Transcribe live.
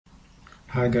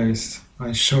Hi guys,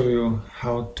 I show you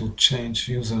how to change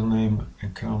username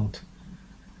account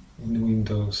in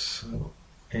Windows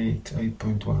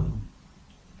 8.1.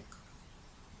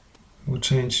 We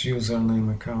change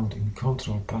username account in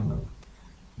control panel.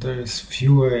 There is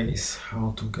few ways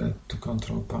how to get to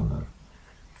control panel.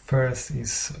 First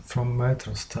is from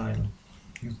Metro style.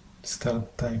 You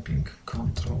start typing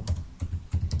control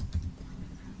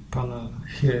panel.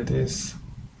 Here it is.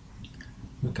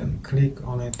 You can click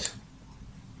on it.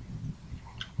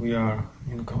 We are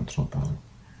in control panel.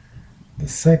 The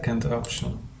second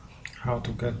option how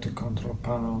to get to control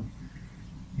panel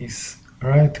is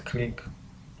right click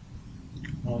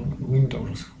on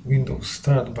Windows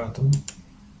Start button.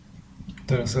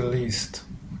 There's a list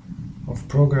of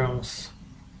programs.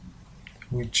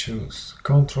 We choose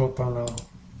control panel.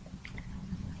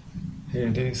 Here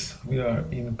it is. We are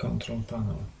in control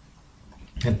panel.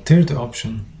 And third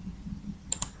option,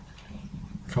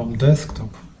 from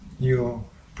desktop you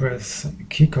press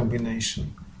key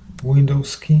combination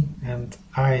Windows key and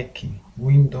I key,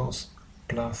 Windows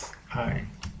plus I.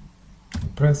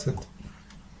 Press it.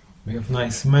 We have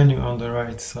nice menu on the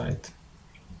right side.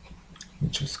 We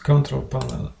choose control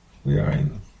panel. We are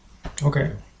in.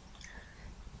 Okay.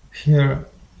 Here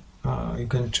you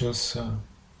can choose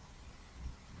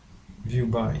view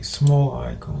by small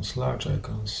icons, large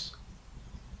icons.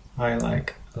 I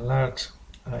like large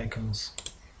icons.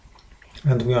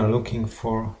 And we are looking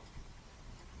for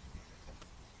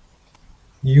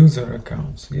user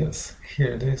accounts. Yes,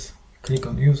 here it is. Click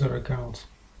on user accounts.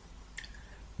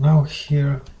 Now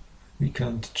here we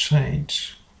can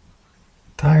change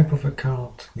type of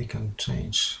account. We can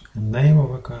change a name of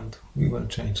account. We will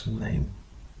change the name.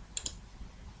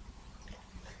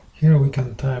 Here we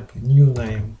can type a new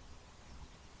name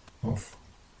of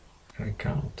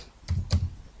account.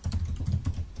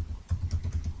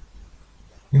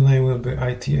 New name will be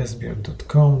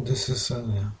itsbr.com. This is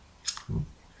the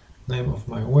name of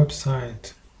my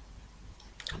website.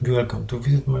 Be welcome to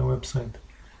visit my website.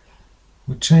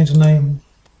 We change the name.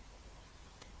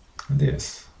 And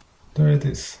yes, there it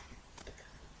is.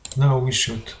 Now we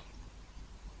should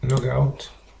log out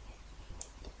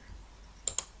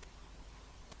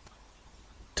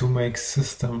to make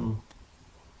system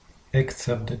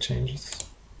accept the changes.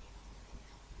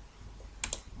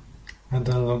 And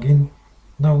then log in.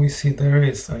 Now we see there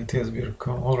is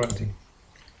itsbr.com already.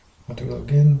 But we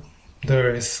log in.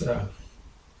 There is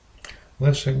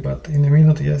Leszek, but in a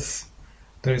minute, yes,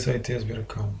 there is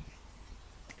itsbr.com.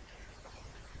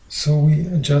 So we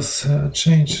just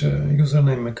change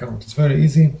username account. It's very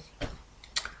easy.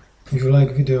 If you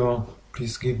like video,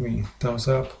 please give me thumbs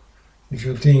up. If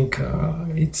you think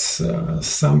it's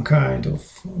some kind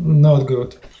of not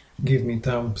good, give me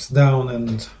thumbs down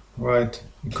and write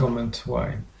a comment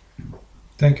why.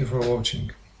 Thank you for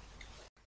watching.